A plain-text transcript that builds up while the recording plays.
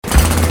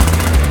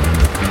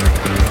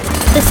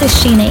This is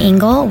Sheena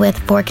Engel with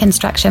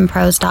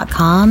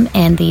ForConstructionPros.com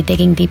and the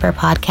Digging Deeper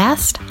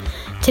podcast.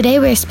 Today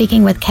we're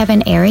speaking with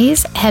Kevin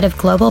Aries, Head of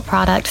Global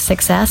Product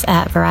Success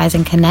at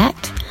Verizon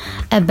Connect,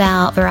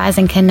 about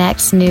Verizon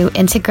Connect's new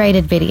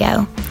integrated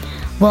video.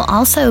 We'll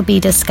also be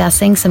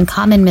discussing some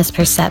common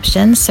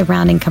misperceptions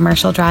surrounding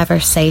commercial driver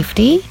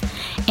safety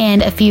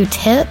and a few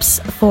tips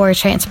for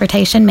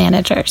transportation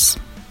managers.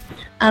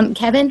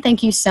 Kevin,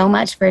 thank you so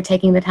much for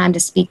taking the time to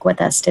speak with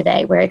us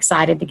today. We're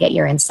excited to get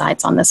your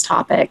insights on this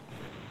topic.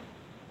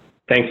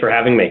 Thanks for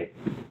having me.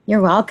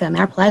 You're welcome.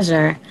 Our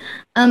pleasure.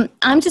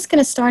 I'm just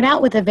going to start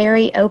out with a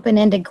very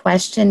open-ended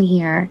question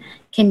here.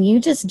 Can you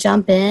just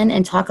jump in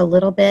and talk a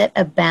little bit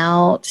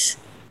about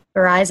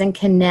Verizon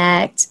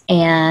Connect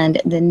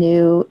and the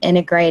new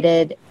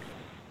integrated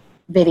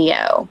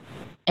video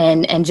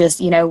and just,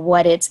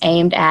 what it's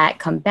aimed at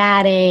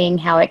combating,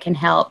 how it can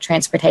help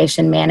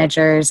transportation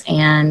managers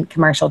and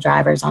commercial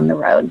drivers on the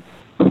road?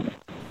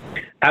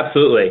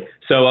 Absolutely.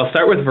 So I'll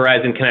start with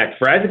Verizon Connect.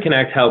 Verizon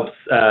Connect helps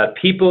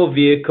people,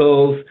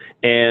 vehicles,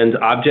 and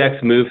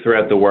objects move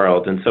throughout the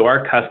world. And so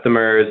our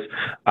customers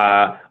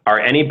are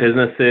any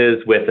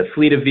businesses with a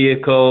fleet of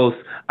vehicles,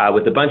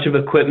 with a bunch of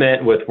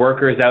equipment, with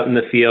workers out in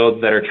the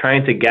field that are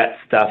trying to get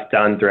stuff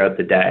done throughout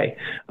the day.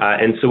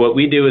 And so what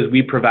we do is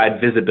we provide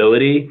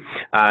visibility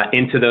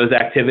into those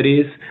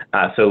activities,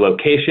 so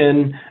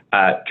location,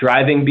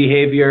 driving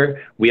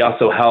behavior. We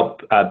also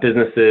help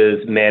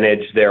businesses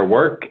manage their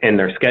work and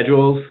their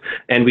schedules,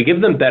 and we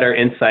give them better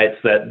insights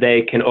that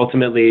they can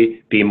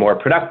ultimately be more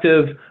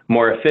productive,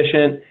 more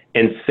efficient,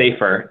 and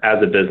safer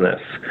as a business.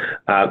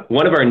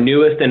 One of our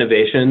newest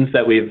innovations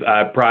that we've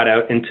brought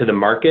out into the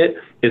market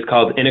is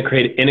called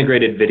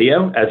integrated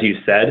video, as you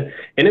said.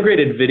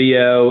 Integrated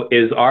video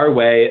is our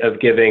way of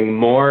giving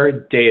more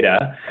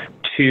data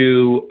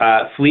to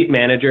fleet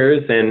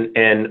managers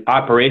and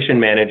operation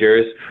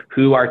managers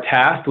who are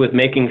tasked with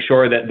making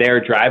sure that their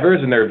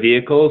drivers and their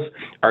vehicles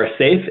are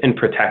safe and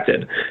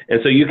protected. And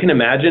so you can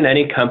imagine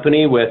any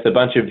company with a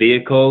bunch of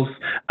vehicles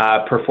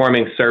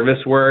performing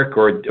service work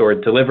or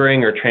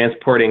delivering or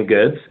transporting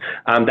goods.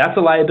 That's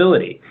a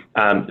liability.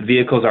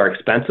 Vehicles are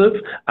expensive,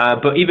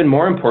 but even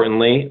more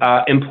importantly,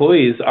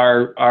 employees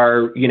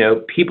are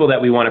people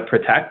that we want to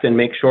protect and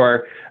make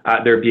sure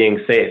they're being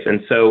safe.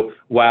 And so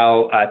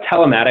while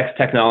telematics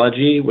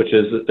technology, which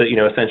is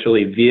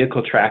essentially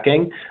vehicle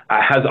tracking,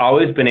 has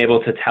always been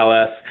able to tell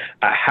us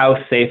how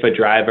safe a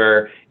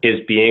driver is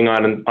being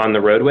on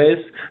the roadways,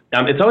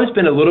 it's always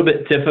been a little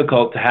bit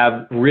difficult to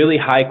have really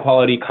high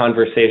quality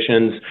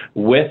conversations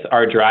with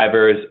our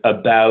drivers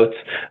about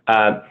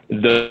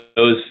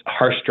those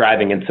harsh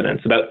driving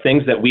incidents, about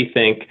things that we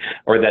think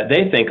or that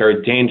they think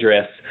are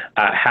dangerous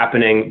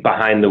happening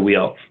behind the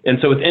wheel. And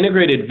so with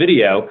integrated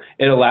video,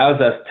 it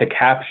allows us to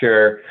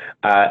capture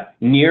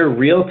near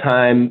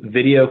real-time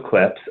video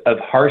clips of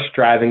harsh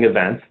driving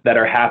events that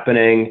are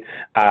happening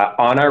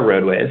on our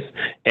roadways.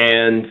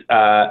 And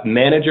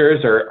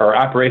managers or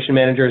operation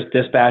managers,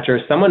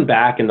 dispatchers, someone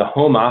back in the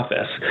home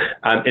office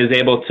is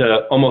able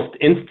to almost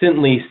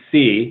instantly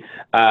see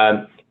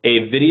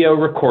a video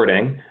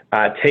recording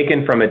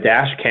taken from a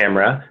dash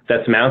camera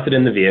that's mounted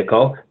in the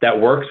vehicle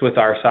that works with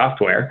our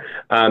software.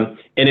 And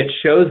it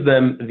shows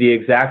them the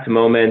exact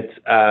moment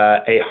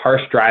a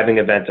harsh driving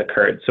event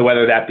occurred. So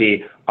whether that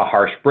be a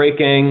harsh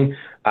braking,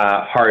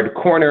 hard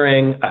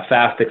cornering, a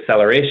fast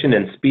acceleration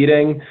and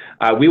speeding,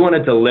 we want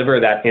to deliver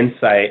that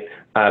insight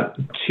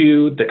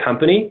to the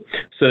company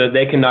so that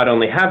they can not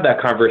only have that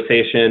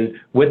conversation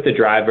with the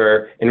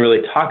driver and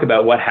really talk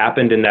about what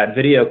happened in that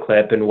video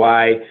clip and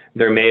why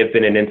there may have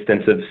been an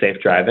instance of safe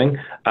driving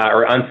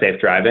or unsafe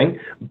driving,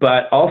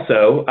 but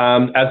also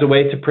as a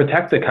way to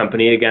protect the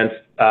company against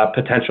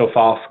potential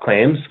false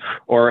claims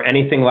or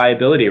anything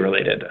liability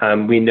related.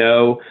 We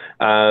know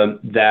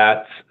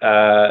that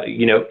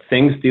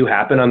things do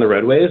happen on the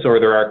roadways, or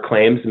there are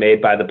claims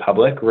made by the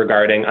public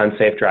regarding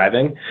unsafe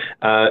driving,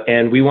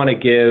 and we want to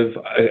give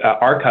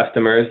our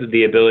customers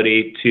the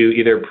ability to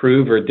either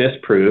prove or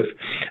disprove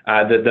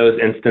that those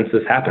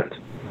instances happened.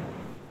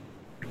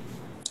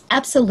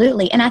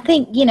 Absolutely. And I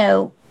think,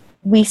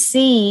 we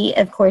see,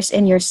 of course,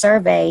 in your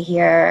survey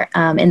here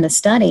in the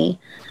study,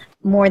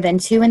 more than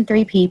 2 in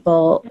 3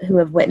 people who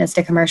have witnessed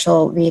a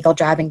commercial vehicle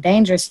driving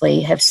dangerously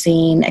have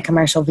seen a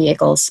commercial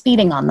vehicle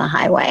speeding on the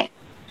highway.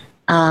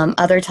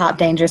 Other top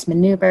dangerous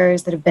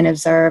maneuvers that have been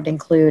observed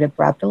include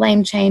abrupt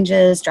lane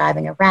changes,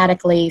 driving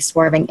erratically,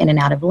 swerving in and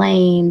out of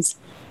lanes,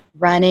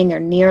 running or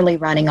nearly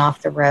running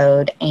off the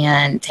road,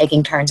 and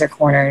taking turns or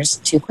corners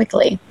too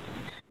quickly.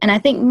 And I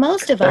think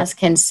most of us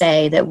can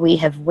say that we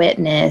have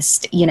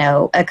witnessed,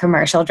 a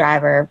commercial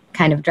driver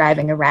kind of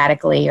driving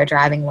erratically or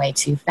driving way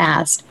too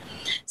fast.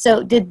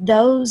 So did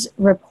those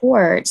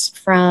reports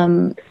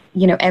from,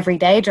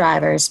 everyday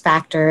drivers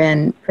factor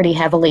in pretty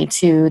heavily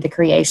to the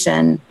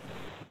creation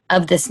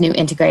of this new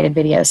integrated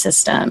video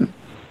system?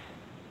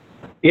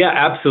 Yeah,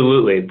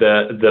 absolutely.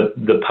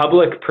 The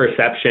public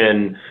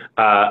perception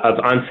of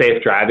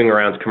unsafe driving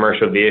around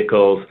commercial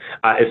vehicles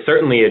is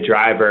certainly a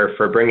driver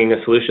for bringing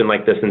a solution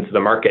like this into the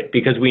market,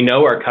 because we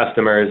know our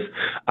customers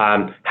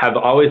have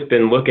always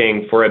been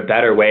looking for a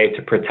better way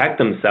to protect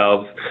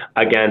themselves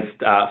against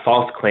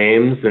false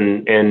claims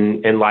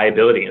and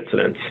liability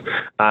incidents.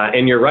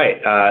 And you're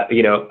right.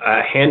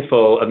 A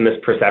handful of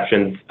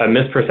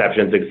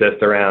misperceptions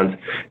exist around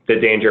the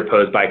danger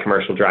posed by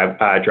commercial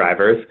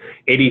drivers.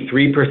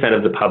 83%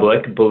 of the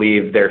public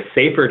believe they're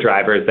safer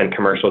drivers than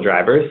commercial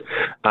drivers.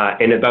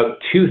 And about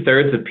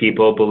 2/3 of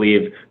people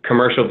believe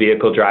commercial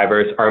vehicle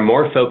drivers are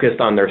more focused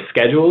on their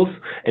schedules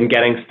and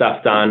getting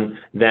stuff done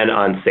than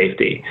on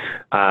safety.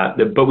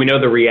 But we know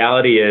the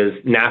reality is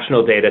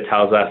national data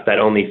tells us that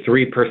only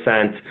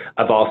 3%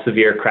 of all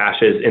severe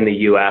crashes in the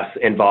U.S.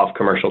 involve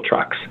commercial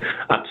trucks.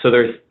 So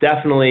there's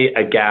definitely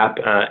a gap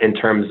in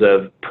terms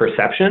of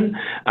perception,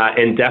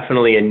 and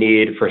definitely a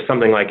need for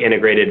something like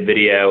integrated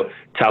video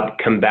to help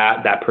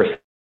combat that perception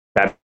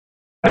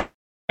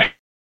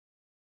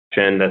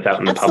that's out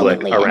in the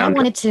Absolutely. public around. And I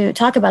wanted to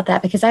talk about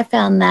that because I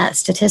found that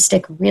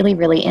statistic really,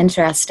 really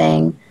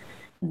interesting,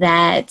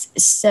 that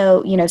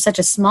such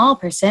a small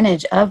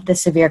percentage of the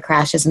severe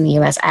crashes in the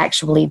U.S.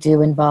 actually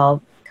do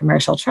involve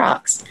commercial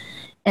trucks.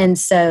 And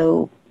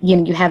so,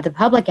 you have the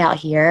public out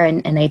here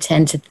and they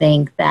tend to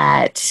think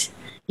that,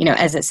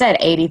 as it said,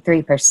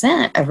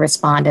 83% of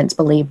respondents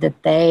believe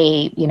that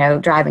they,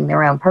 driving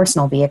their own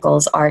personal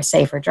vehicles are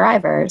safer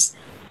drivers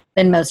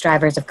than most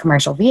drivers of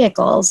commercial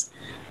vehicles.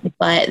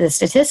 But the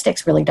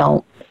statistics really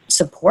don't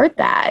support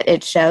that.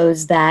 It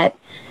shows that,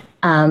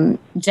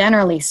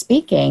 generally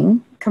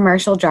speaking,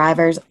 commercial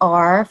drivers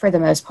are, for the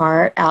most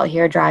part, out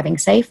here driving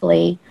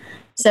safely.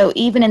 So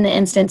even in the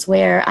instance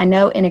where I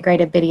know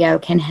integrated video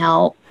can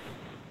help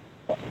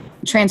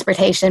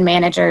transportation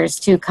managers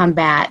to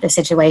combat the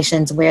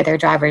situations where their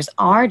drivers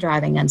are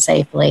driving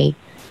unsafely,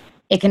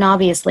 it can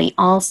obviously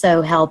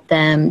also help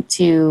them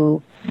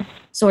to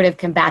sort of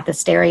combat the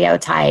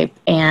stereotype.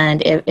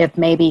 And if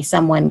maybe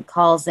someone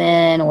calls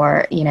in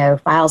or,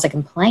 files a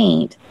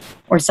complaint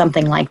or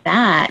something like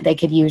that, they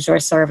could use your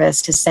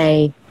service to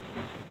say,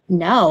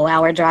 no,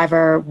 our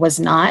driver was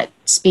not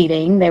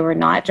speeding. They were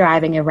not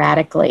driving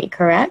erratically,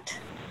 correct?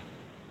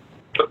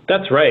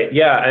 That's right.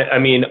 Yeah. I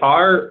mean,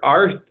 our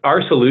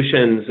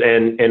solutions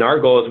and our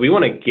goal is we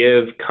want to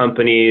give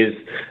companies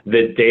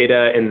the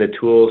data and the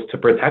tools to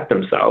protect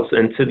themselves.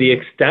 And to the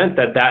extent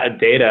that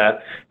data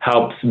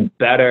helps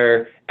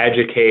better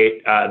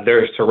educate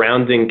their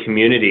surrounding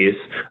communities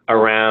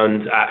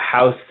around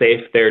how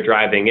safe their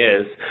driving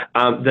is,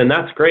 then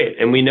that's great.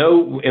 And we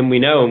know, and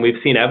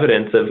we've seen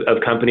evidence of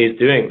companies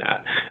doing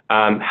that,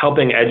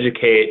 helping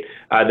educate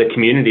the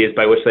communities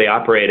by which they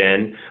operate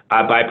in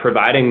by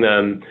providing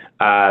them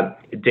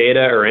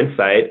data or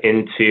insight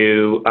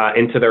into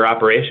their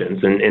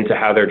operations and into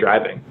how they're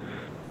driving.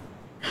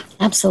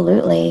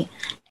 Absolutely.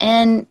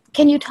 And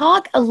can you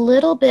talk a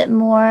little bit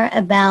more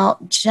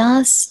about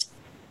just,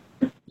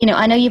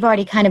 I know you've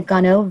already kind of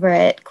gone over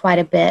it quite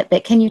a bit,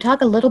 but can you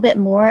talk a little bit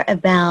more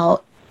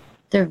about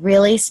the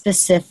really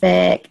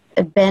specific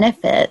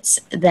benefits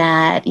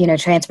that,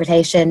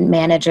 transportation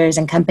managers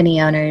and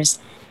company owners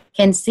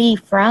can see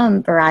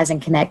from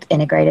Verizon Connect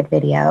integrated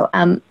video?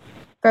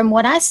 From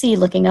what I see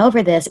looking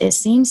over this, it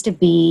seems to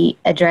be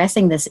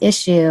addressing this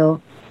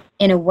issue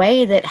in a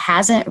way that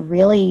hasn't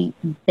really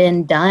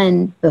been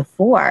done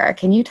before.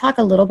 Can you talk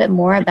a little bit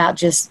more about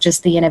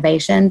just the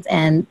innovations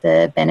and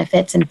the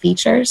benefits and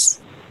features?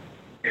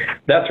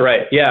 That's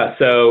right. Yeah.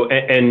 So,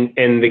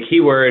 and the key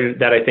word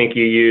that I think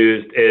you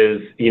used is,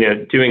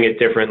 doing it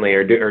differently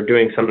or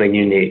doing something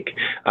unique.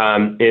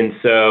 And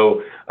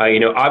so,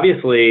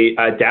 obviously,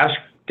 dash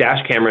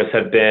cameras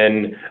have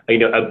been,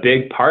 a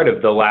big part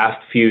of the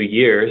last few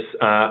years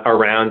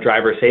around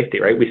driver safety,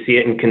 right? We see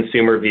it in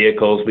consumer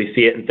vehicles. We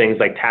see it in things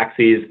like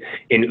taxis,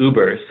 in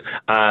Ubers.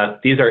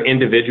 These are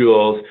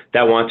individuals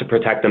that want to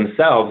protect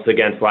themselves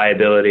against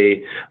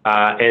liability,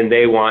 and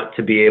they want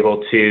to be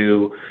able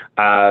to,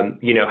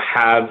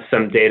 have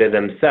some data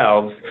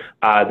themselves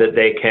that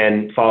they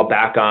can fall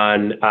back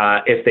on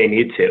if they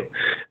need to.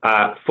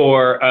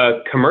 For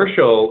a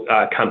commercial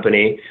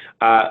company,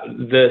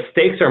 the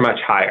stakes are much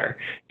higher,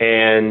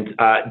 and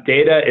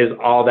data is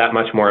all that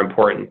much more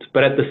important.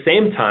 But at the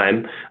same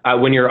time,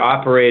 when you're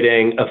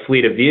operating a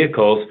fleet of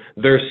vehicles,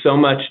 there's so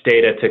much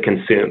data to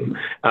consume.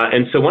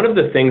 And so one of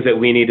the things that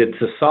we needed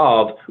to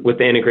solve with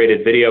the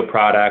integrated video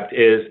product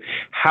is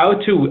how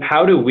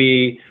do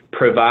we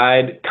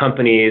provide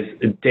companies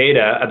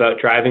data about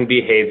driving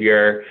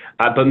behavior,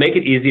 but make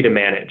it easy to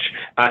manage.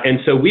 And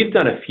so we've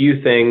done a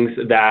few things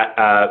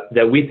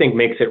that we think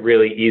makes it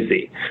really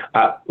easy.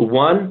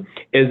 One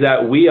is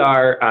that we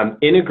are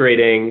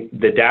integrating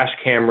the dash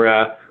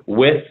camera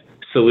with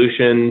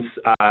solutions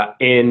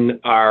in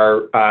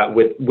our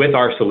with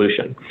our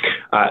solution.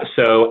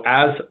 So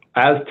as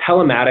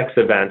telematics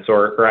events,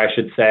 or I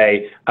should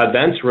say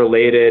events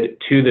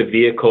related to the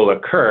vehicle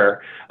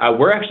occur,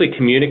 we're actually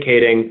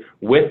communicating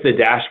with the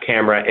dash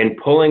camera and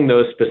pulling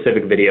those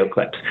specific video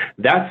clips.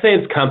 That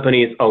saves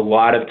companies a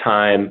lot of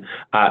time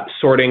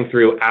sorting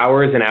through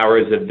hours and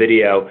hours of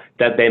video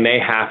that they may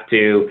have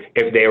to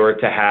if they were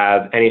to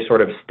have any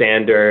sort of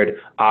standard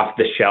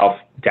off-the-shelf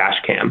dash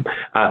cam.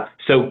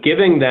 So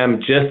giving them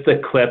just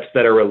the clips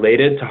that are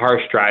related to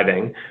harsh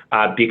driving,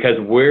 because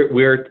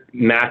we're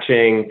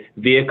matching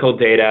vehicle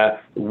data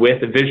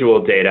with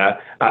visual data,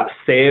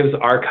 saves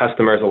our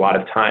customers a lot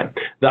of time.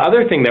 The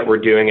other thing that we're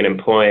doing and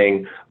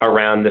employing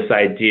around this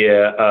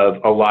idea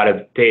of a lot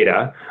of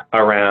data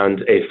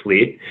around a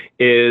fleet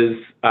is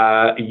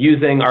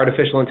using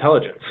artificial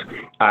intelligence.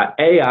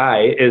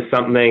 AI is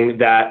something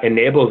that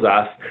enables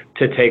us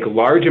to take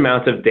large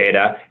amounts of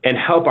data and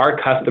help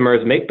our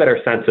customers make better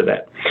sense of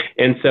it.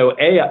 And so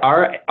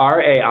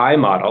our AI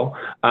model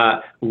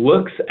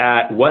looks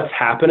at what's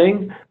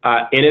happening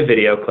in a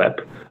video clip,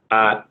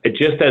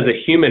 just as a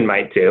human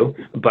might do,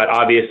 but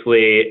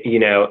obviously,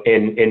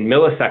 in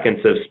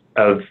milliseconds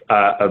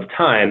of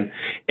time,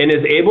 and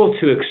is able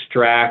to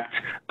extract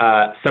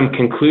some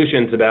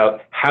conclusions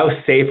about how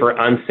safe or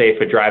unsafe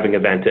a driving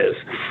event is.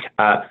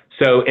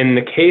 So in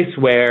the case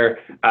where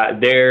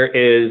there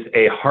is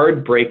a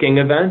hard braking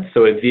event,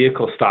 so a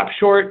vehicle stops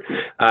short,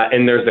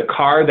 and there's a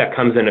car that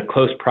comes in a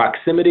close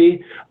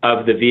proximity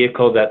of the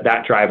vehicle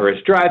that driver is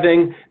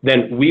driving,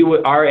 then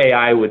our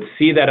AI would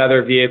see that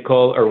other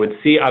vehicle or would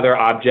see other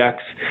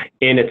objects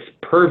in its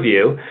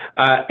purview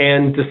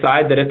and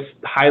decide that it's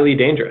highly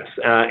dangerous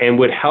and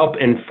would help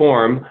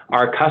inform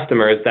our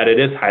customers that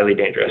it is highly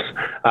dangerous.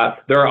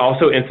 There are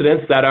also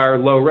incidents that are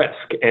low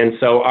risk, and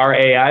so our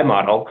AI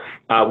model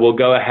will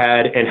go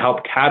ahead and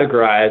help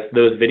categorize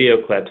those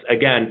video clips,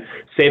 again,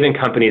 saving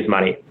companies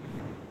money.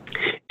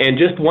 And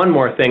just one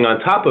more thing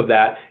on top of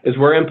that is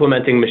we're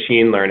implementing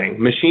machine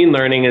learning. Machine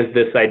learning is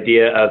this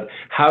idea of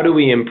how do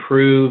we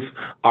improve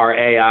our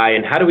AI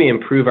and how do we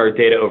improve our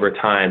data over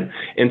time.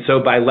 And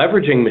so by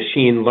leveraging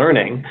machine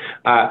learning,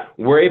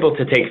 we're able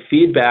to take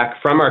feedback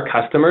from our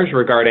customers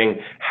regarding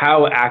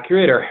how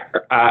accurate a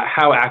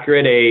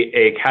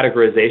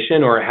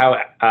categorization or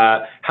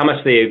how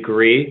much they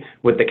agree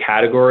with the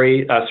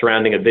category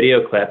surrounding a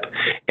video clip.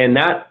 And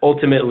that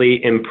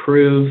ultimately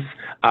improves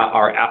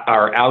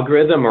our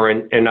algorithm, or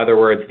in other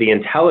words, the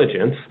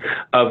intelligence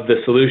of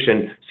the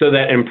solution, so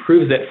that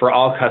improves it for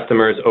all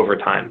customers over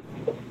time.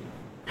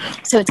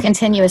 So it's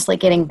continuously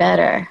getting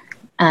better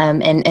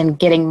and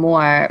getting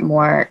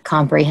more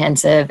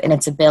comprehensive in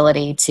its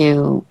ability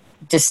to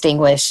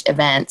distinguish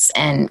events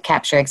and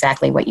capture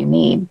exactly what you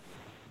need.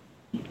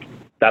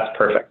 That's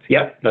perfect.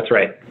 Yep, that's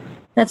right.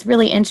 That's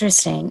really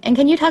interesting. And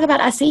can you talk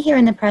about, I see here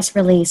in the press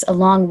release,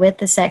 along with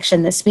the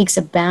section that speaks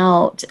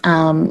about,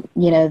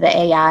 the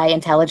AI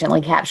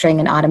intelligently capturing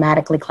and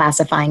automatically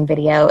classifying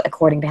video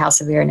according to how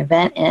severe an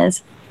event is.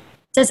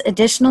 It says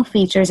additional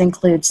features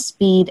include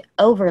speed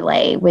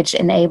overlay, which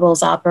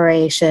enables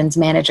operations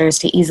managers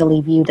to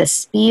easily view the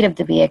speed of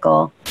the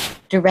vehicle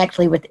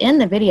directly within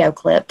the video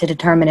clip to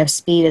determine if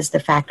speed is the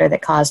factor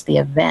that caused the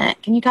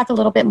event. Can you talk a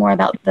little bit more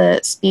about the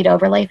speed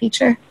overlay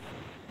feature?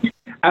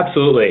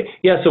 Absolutely.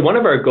 Yeah, so one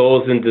of our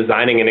goals in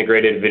designing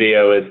integrated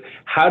video is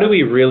how do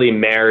we really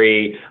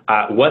marry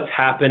what's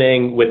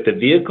happening with the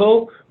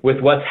vehicle with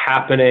what's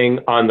happening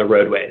on the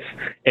roadways.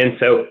 And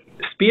so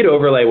speed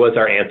overlay was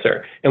our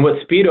answer. And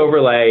what speed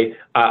overlay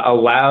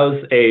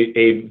allows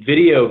a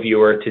video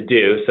viewer to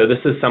do, so this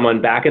is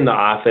someone back in the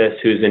office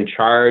who's in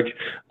charge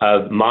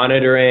of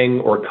monitoring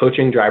or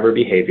coaching driver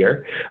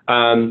behavior,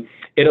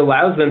 it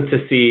allows them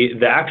to see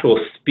the actual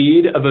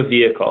speed of a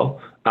vehicle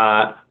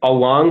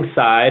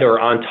alongside or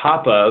on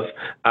top of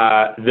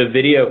the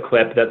video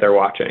clip that they're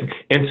watching.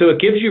 And so it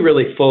gives you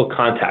really full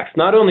context.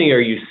 Not only are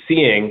you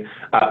seeing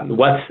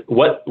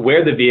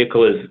where the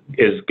vehicle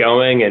is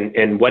going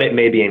and what it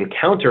may be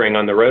encountering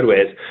on the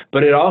roadways,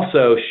 but it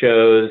also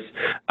shows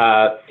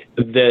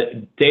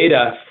the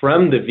data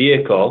from the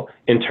vehicle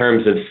in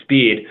terms of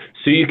speed,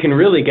 so you can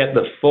really get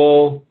the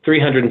full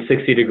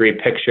 360-degree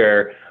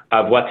picture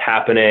of what's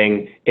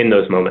happening in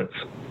those moments.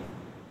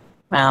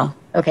 Wow.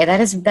 Okay, that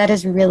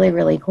is really,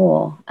 really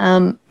cool.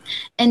 And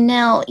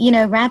now,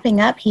 wrapping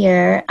up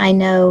here, I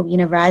know,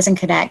 Verizon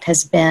Connect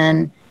has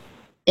been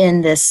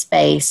in this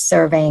space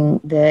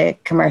serving the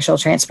commercial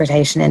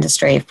transportation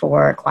industry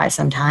for quite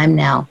some time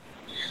now.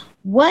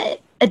 What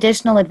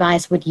additional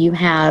advice would you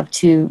have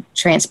to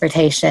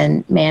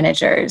transportation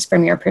managers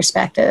from your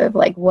perspective?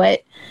 Like,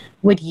 what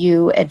would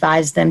you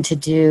advise them to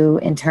do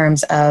in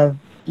terms of,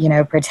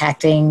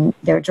 protecting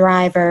their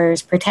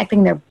drivers,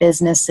 protecting their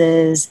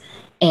businesses,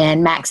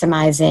 and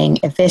maximizing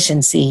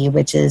efficiency,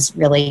 which is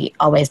really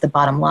always the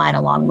bottom line,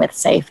 along with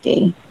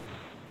safety?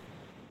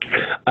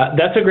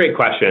 That's a great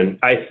question.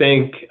 I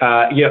think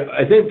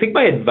I think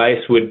my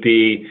advice would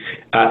be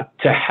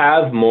to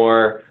have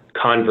more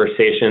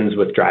conversations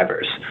with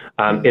drivers.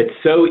 It's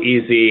so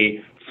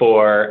easy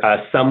for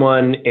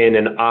someone in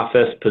an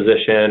office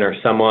position or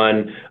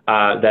someone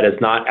that is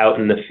not out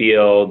in the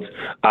field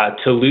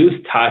to lose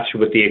touch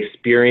with the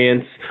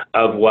experience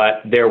of what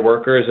their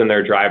workers and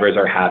their drivers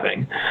are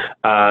having.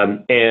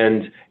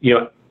 And,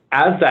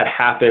 as that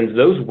happens,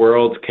 those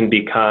worlds can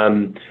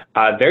become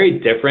very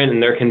different,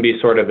 and there can be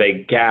sort of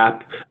a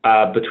gap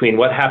between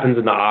what happens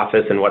in the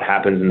office and what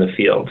happens in the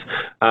field.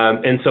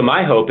 And so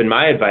my hope and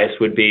my advice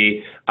would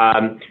be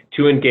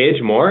to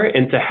engage more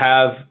and to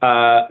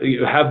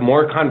have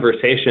more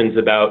conversations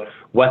about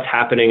what's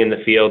happening in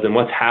the field and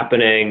what's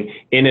happening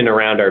in and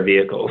around our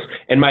vehicles.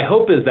 And my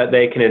hope is that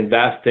they can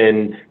invest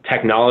in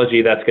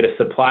technology that's going to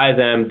supply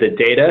them the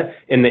data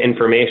and the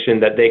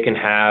information that they can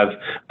have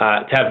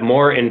to have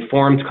more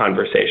informed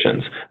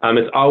conversations.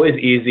 It's always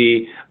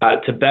easy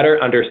to better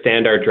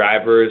understand our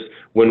drivers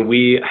when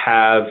we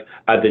have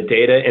the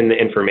data and the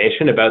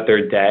information about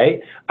their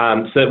day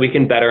so that we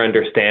can better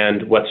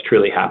understand what's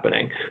truly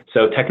happening.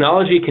 So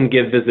technology can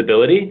give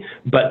visibility,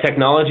 but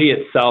technology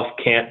itself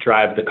can't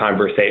drive the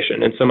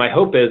conversation. And so my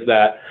hope is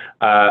that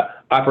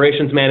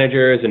operations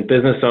managers and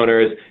business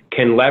owners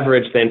can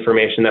leverage the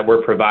information that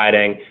we're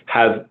providing,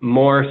 have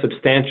more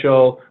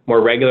substantial,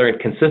 more regular and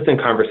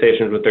consistent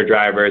conversations with their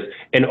drivers,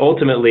 and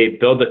ultimately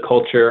build a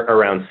culture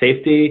around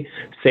safety,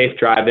 safe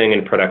driving,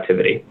 and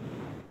productivity.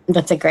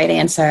 That's a great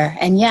answer.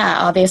 And yeah,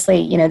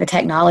 obviously, the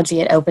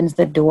technology, it opens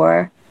the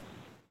door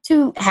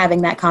to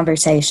having that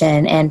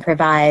conversation and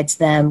provides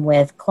them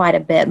with quite a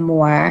bit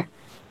more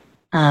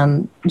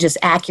just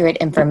accurate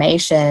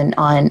information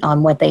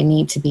on what they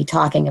need to be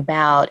talking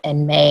about,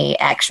 and may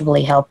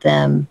actually help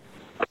them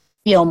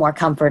feel more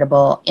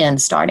comfortable in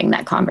starting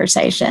that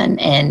conversation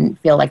and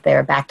feel like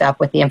they're backed up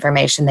with the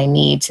information they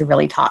need to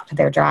really talk to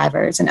their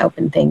drivers and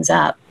open things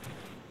up.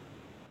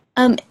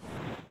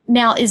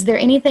 Now, is there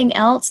anything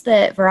else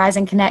that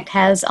Verizon Connect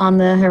has on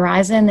the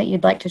horizon that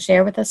you'd like to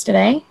share with us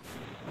today?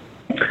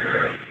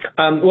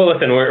 Well,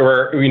 listen,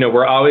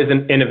 we're always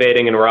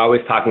innovating, and we're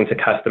always talking to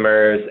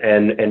customers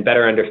and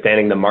better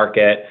understanding the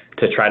market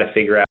to try to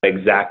figure out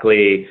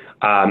exactly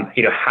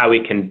how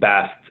we can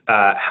best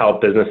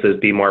help businesses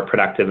be more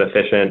productive,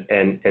 efficient,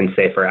 and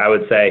safer. I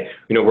would say,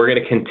 we're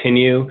going to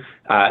continue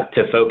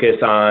to focus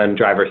on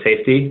driver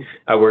safety.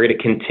 We're going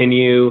to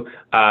continue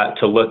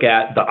to look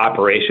at the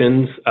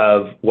operations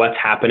of what's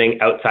happening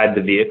outside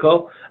the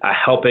vehicle,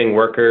 helping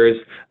workers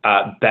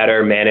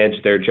better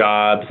manage their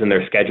jobs and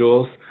their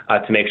schedules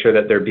to make sure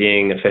that they're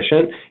being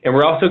efficient. And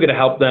we're also going to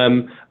help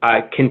them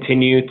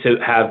continue to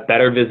have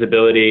better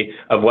visibility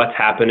of what's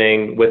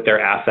happening with their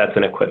assets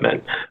and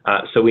equipment.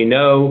 So we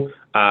know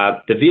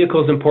the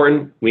vehicle is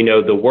important. We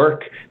know the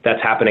work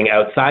that's happening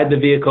outside the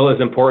vehicle is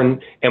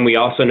important. And we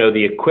also know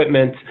the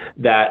equipment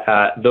that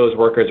those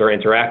workers are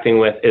interacting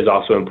with is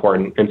also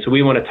important. And so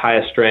we want to tie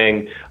a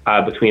string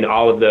between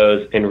all of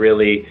those and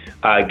really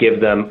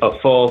give them a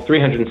full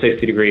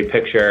 360-degree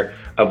picture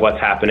of what's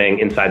happening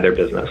inside their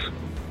business.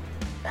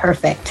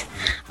 Perfect.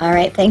 All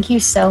right. Thank you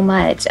so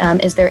much.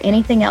 Is there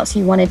anything else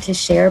you wanted to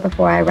share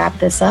before I wrap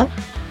this up?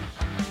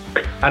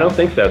 I don't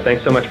think so.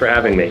 Thanks so much for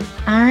having me.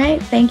 All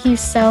right. Thank you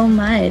so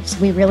much.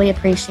 We really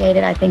appreciate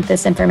it. I think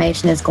this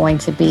information is going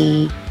to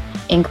be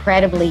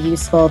incredibly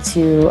useful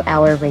to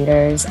our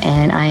readers,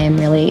 and I am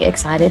really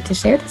excited to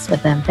share this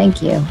with them.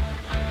 Thank you.